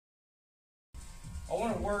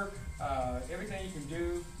want to work everything you can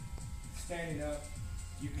do standing up,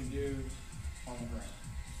 you can do on the ground.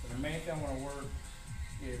 So the main thing I want to work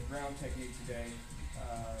is ground technique today.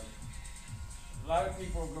 A lot of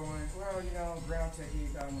people are going, well, you know, ground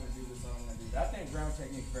technique, I don't want to do this, I don't want to do that. I think ground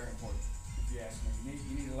technique is very important, if you ask me.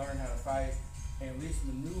 You need to learn how to fight and at least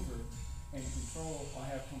maneuver and control or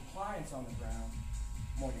have compliance on the ground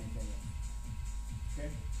more than anything else. Okay?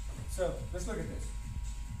 So, let's look at this.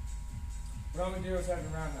 What I'm going to do is have a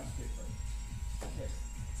roundhouse kick first. Okay.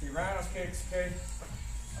 See, roundhouse kicks, okay?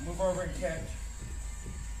 I move over and catch.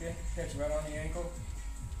 Okay? Catch right on the ankle,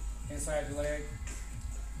 inside the leg.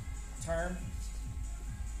 Turn.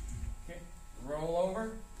 Okay? Roll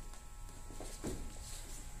over.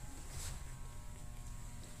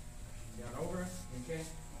 Down over. Okay?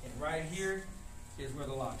 And right here is where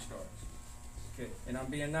the lock starts. Okay? And I'm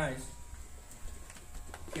being nice.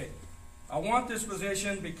 Okay. I want this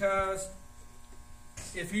position because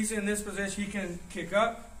if he's in this position, he can kick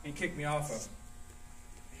up and kick me off of.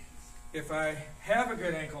 If I have a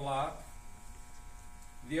good ankle lock,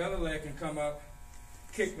 the other leg can come up,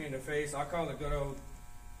 kick me in the face. I call it good old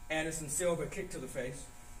Anderson Silva kick to the face.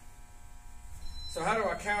 So how do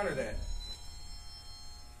I counter that?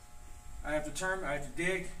 I have to turn, I have to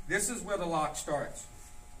dig. This is where the lock starts.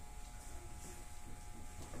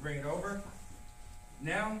 I bring it over.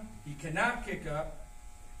 Now, he cannot kick up,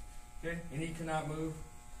 okay, and he cannot move.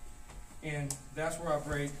 And that's where I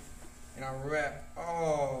break, and I wrap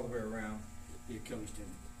all the way around the Achilles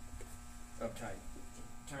tendon. Up tight.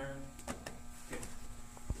 Turn, okay.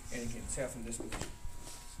 And again, tap from this position.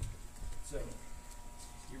 So,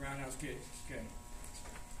 your roundhouse kick, okay.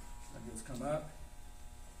 I just come up,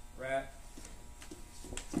 wrap.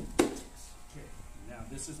 Okay, now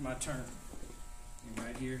this is my turn. And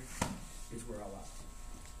right here is where I lock.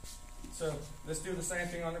 So let's do the same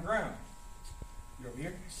thing on the ground. You over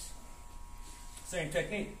here. Same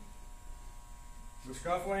technique. We're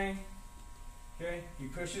scuffling. Okay, he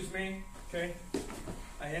pushes me. Okay,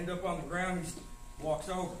 I end up on the ground. He walks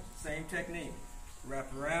over. Same technique.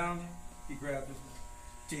 Wrap around. He grabs it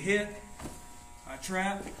to hit. I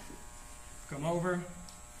trap. Come over.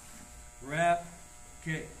 Wrap.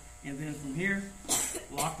 Okay, and then from here,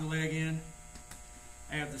 lock the leg in.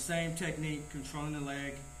 I have the same technique, controlling the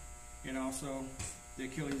leg, and also the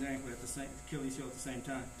Achilles ankle at the same, Achilles heel at the same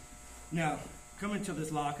time. Now, coming to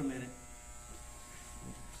this lock a minute.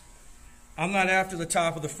 I'm not after the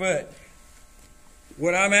top of the foot.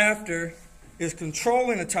 What I'm after is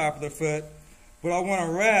controlling the top of the foot, but I want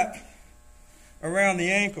to wrap around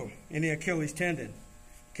the ankle and the Achilles tendon.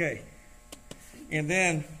 Okay. And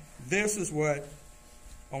then this is what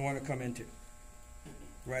I want to come into.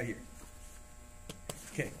 Right here.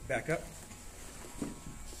 Okay, back up.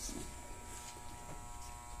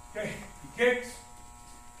 Okay, he kicks.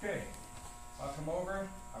 Okay, I'll come over,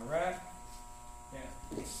 I wrap. Yeah.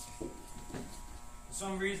 For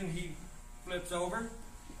some reason he flips over.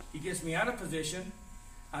 He gets me out of position.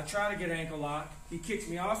 I try to get ankle lock. He kicks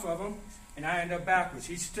me off of him, and I end up backwards.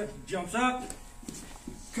 He jumps up,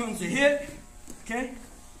 comes to hit. Okay,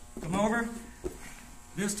 come over.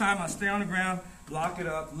 This time I stay on the ground, lock it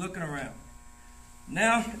up, looking around.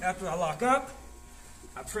 Now, after I lock up,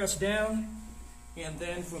 I press down, and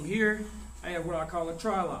then from here, I have what I call a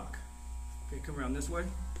tri-lock. Okay, come around this way.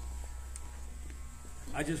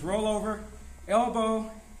 I just roll over, elbow.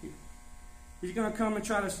 He's going to come and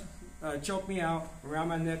try to choke me out. Around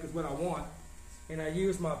my neck is what I want. And I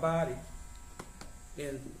use my body.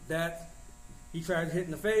 And that, he tries to hit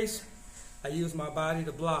in the face. I use my body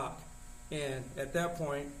to block. And at that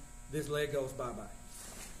point, this leg goes bye-bye.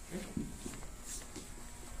 Okay?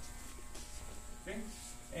 Okay?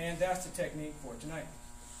 And that's the technique for tonight.